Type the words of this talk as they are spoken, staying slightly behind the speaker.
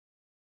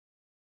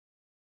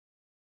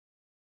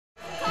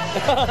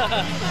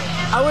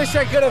I wish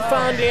I could have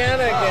found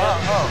Deanna again.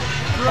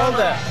 Hold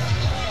that.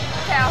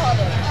 Okay, I'll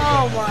hold it.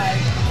 Oh my.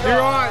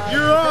 You're on.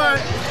 You're on.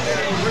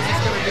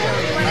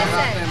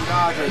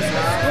 What is it?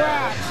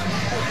 Scratch.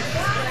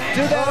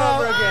 Do that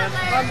over again.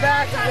 I'm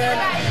back again.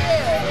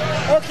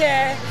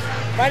 Okay.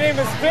 My name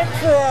is Vic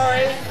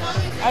Ferrari.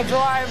 I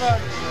drive a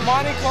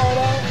Monte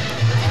Carlo.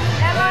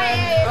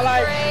 MIA is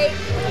great.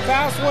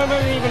 Fast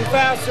women, even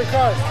faster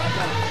cars.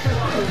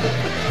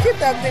 Get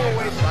that thing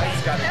away from me.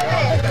 Get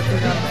that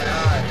thing out of my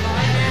eye.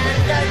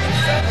 You gotta get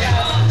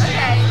sunglasses.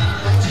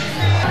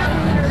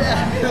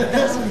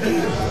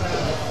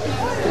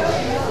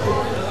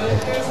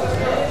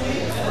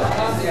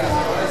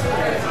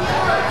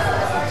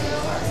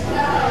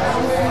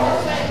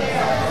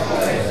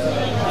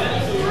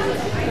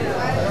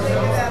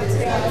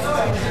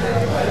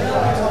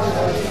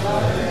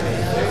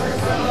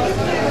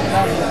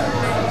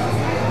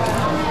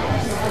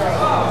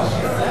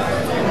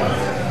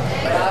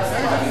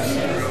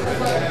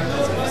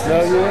 No,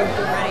 you in?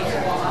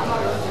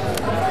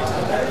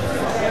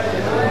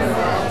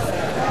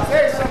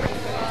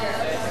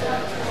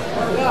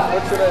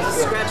 What should I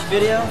say? Scratch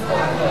video?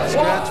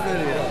 Scratch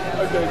video.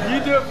 Okay, you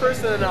do it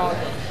first and then I'll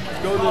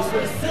go this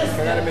way. I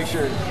gotta make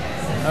sure.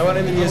 I want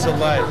him to use a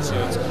light so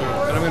it's cool.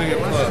 But I'm gonna get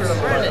close.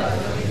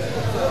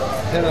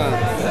 Hang on.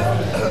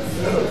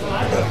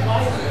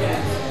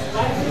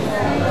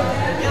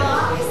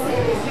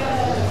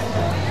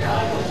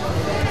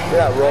 You're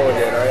not rolling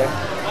yet, are you?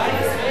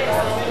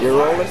 You're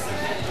rolling?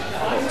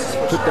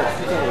 Put that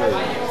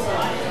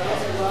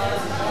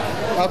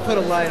I'll put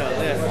a light on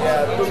there.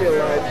 Yeah, put me a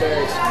light,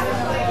 thanks.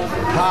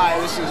 Hi,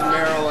 this is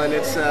Merrill, and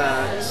it's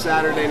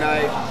Saturday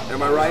night.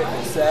 Am I right?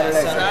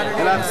 Saturday.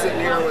 And I'm sitting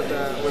here with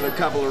a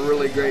couple of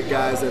really great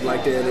guys I'd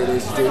like to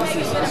introduce you to.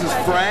 This is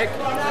Frank.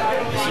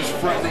 This is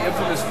the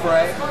infamous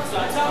Frank.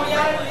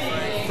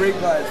 Freak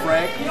Line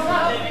Frank.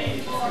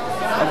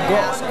 Of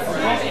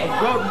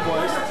Golden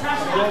Boys.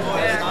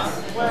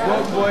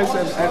 Golden Boys,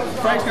 and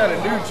Frank's got a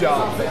new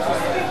job.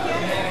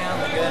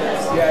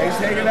 Yeah, he's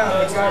hanging out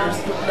with guys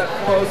putting up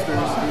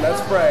posters, and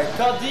that's Frank.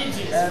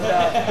 And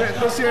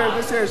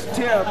this here's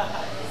Tim.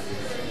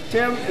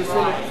 Tim is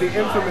from the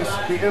infamous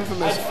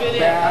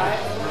band.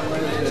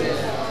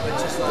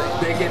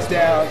 They get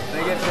down,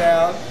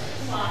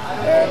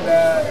 and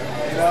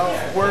you know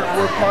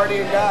we're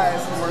partying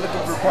guys, and we're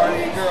looking for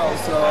partying girls.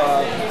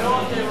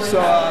 So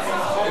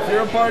if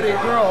you're a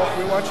partying girl,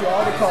 we want you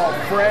all to call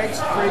Frank's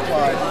Freak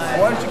Line.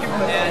 Why don't you give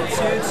them a 225-0214.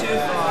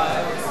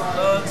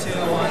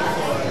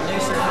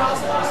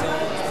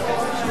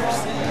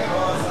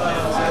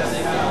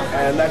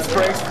 And that's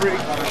Frank's Freak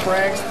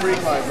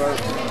Line, bro.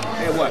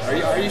 Hey, what?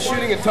 Are you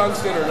shooting in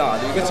tungsten or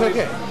not? It's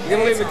okay. You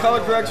gonna leave the color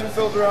correction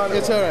filter on?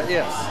 It's alright,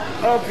 yes.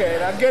 Okay,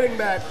 now getting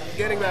back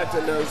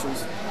to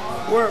notions.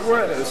 We're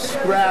at a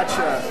scratch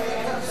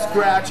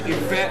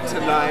event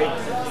tonight.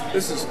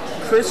 This is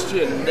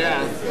Christian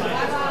Death.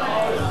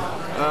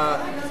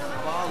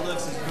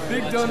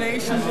 Big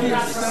donations,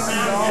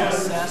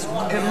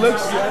 $7. It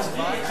looks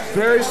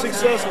very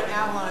successful.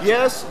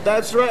 Yes,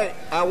 that's right.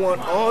 I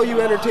want all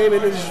you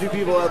entertainment industry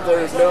people out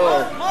there to know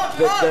that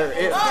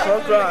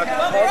punk rock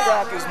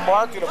is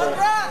marketable.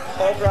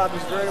 Punk rock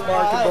is very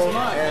marketable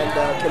and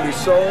can be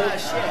sold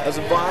as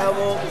a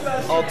viable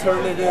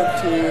alternative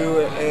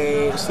to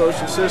a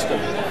social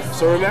system.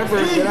 So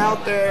remember, get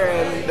out there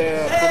and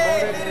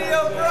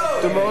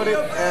promote it,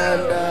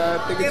 and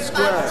think it's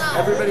square.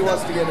 Everybody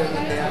wants to get in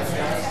there.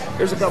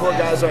 Here's a couple of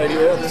guys right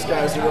here. This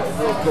guy's real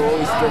cool.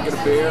 He's drinking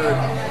a beer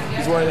and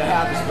he's wearing a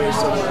hat that's very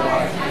similar.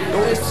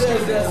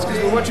 Excuse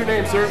me, what's your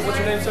name, sir? What's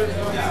your name, sir? My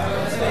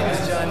name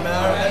is John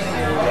Maurer.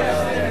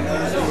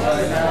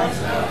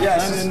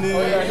 Yes. I'm the new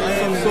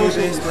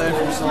bass player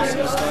from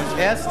Social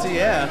Distortion.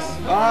 STS.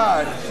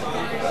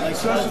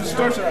 Social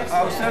Distortion.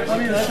 I was at one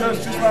of your shows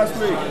just last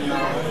week.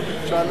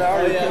 John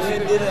Maurer. Yeah, we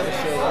did have a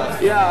show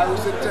last. Yeah, I was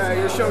at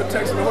your show at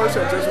Texas and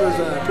Horseheads. This was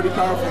a pretty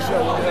powerful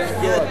show.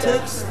 Yeah,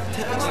 Tex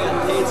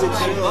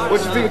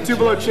What'd you think of Two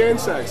Below Chain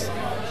Sex?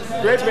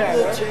 Great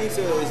band, right?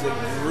 Chainsaw is a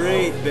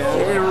great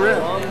band. They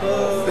ripped.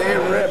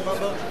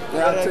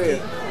 Yeah, I'll tell you.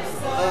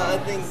 I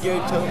think Gary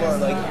Tomar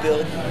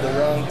built the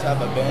wrong type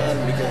of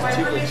band because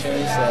Two Below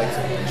Chain Sex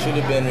should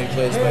have been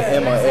replaced by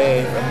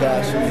MIA from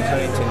Basham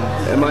Clayton.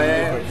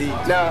 MIA.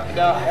 Now,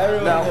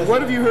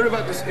 what have you heard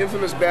about this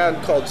infamous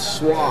band called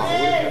SWA? What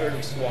have you heard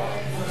of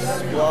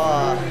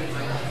SWA?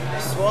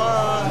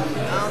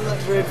 I'm not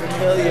very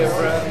familiar,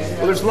 bro.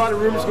 Well, there's a lot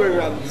of rumors going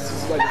around. This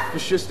is like a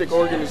fascistic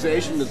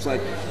organization that's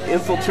like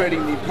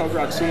infiltrating the punk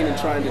rock scene and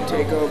trying to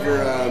take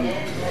over,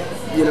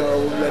 you know,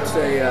 let's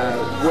say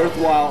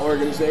worthwhile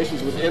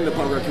organizations within the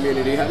punk rock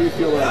community. How do you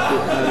feel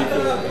about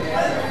that?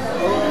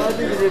 Well, I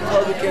think the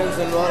Republicans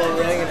and Ronald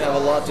Reagan have a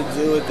lot to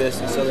do with this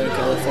in Southern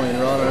California.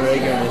 Ronald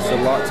Reagan has a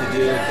lot to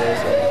do with this.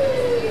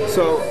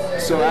 So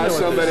as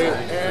somebody,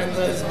 and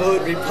let's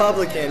vote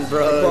Republican,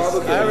 bros.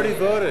 I already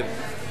voted.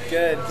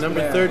 Good.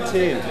 Number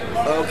 13.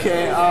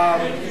 Okay.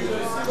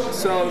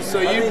 So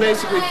you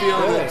basically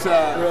feel that.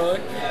 Really?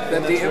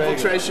 that the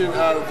infiltration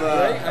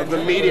of the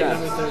media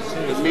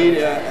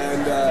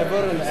and I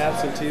voted an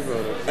absentee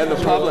voter. and the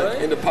public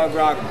into punk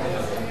rock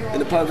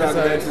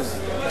events has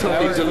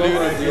totally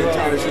diluted the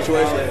entire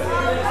situation.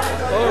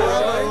 A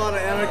lot of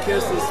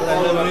anarchists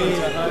follow me.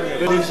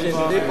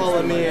 They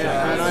follow me,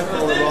 and I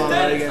follow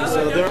bandwagon.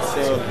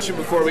 So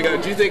Before we go,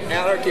 do you think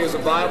anarchy is a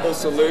viable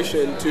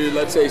solution to,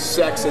 let's say,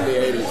 sex in the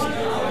 80s?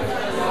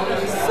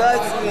 sex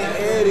in the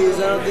 80s, I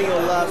don't think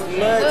it'll last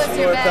much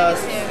more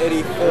past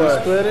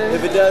 84.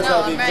 If it does,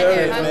 I'll be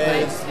very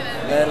amazed.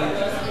 And I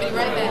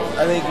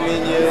think me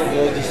and you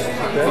will just be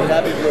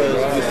happy bros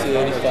if we see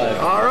 85.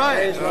 All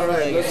right.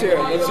 Let's hear it.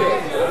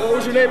 What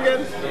was your name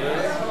again?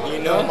 You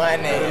know my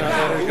name.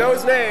 You know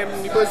his name.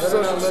 He plays for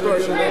Social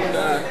Distortion. And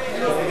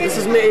this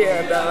is me,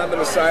 and I'm going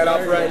to sign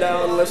off right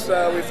now unless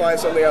we find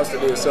something else to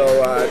do. So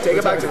take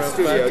it back to the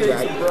studio,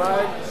 Jack.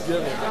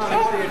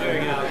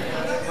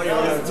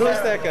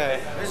 Who's that guy?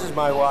 This is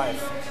my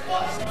wife.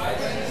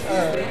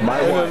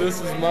 My wife.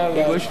 This is my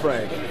English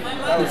Frank.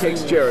 Who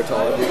takes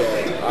Geritol every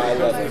day. I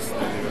love it.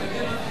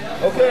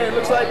 Okay, it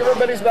looks like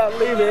everybody's about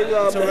leaving.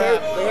 The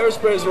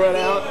hairspray's run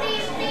out.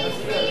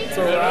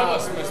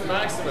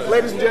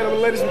 Ladies and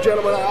gentlemen,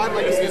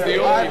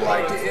 I'd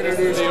like to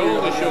introduce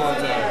you.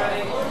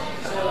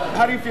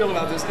 How do you feel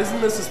about this?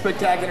 Isn't this a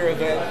spectacular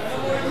event?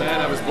 Man,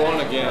 I was born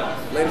again.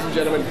 Ladies and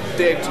gentlemen,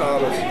 Dave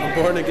Thomas. A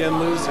born again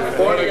loser.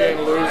 Born again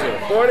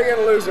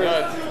loser.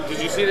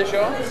 Did you see the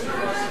show?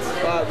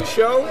 The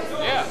show?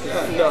 Yeah.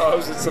 No, I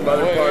was at some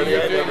other party. I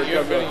never you've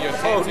come been- back. you're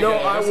Oh, changing no,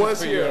 it. I This is was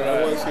for here. your, I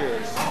was here.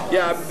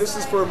 Yeah, this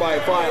is for my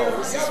file.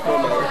 This is for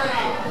my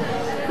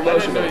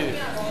promotion.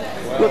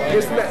 Look,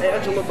 isn't that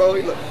Angela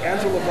Bowie? Look,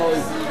 Angela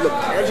Bowie's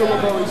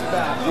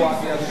back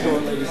walking out the door,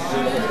 ladies and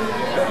gentlemen.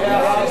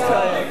 Yeah, I was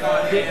telling you,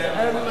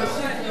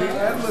 the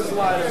endless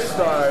line of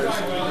stars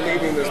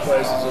leaving this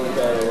place is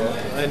incredible.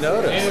 I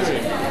noticed.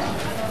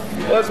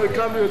 Well, as we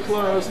come to a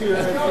close here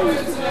at the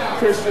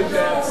Christian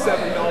Dance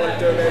 $7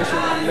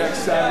 donation next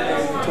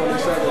Saturday, the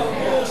 27th.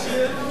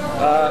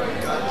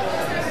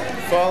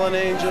 Fallen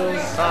Angels.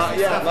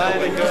 Yeah,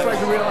 Lion and just like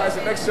Ghost. to realize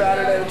that next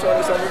Saturday, the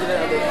 27th, we're going to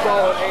have the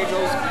Fallen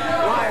Angels,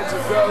 Lions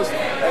and Ghosts,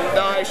 and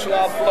Nye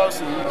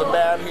Schlaf-Flossen, the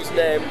man whose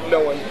name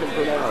no one can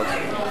pronounce.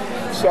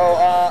 So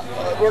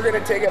we're going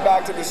to take it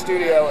back to the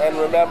studio, and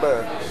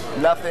remember,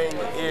 nothing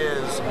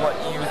is what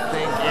you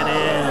think it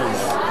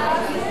is.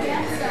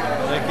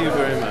 Thank you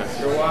very much.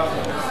 You're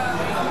welcome.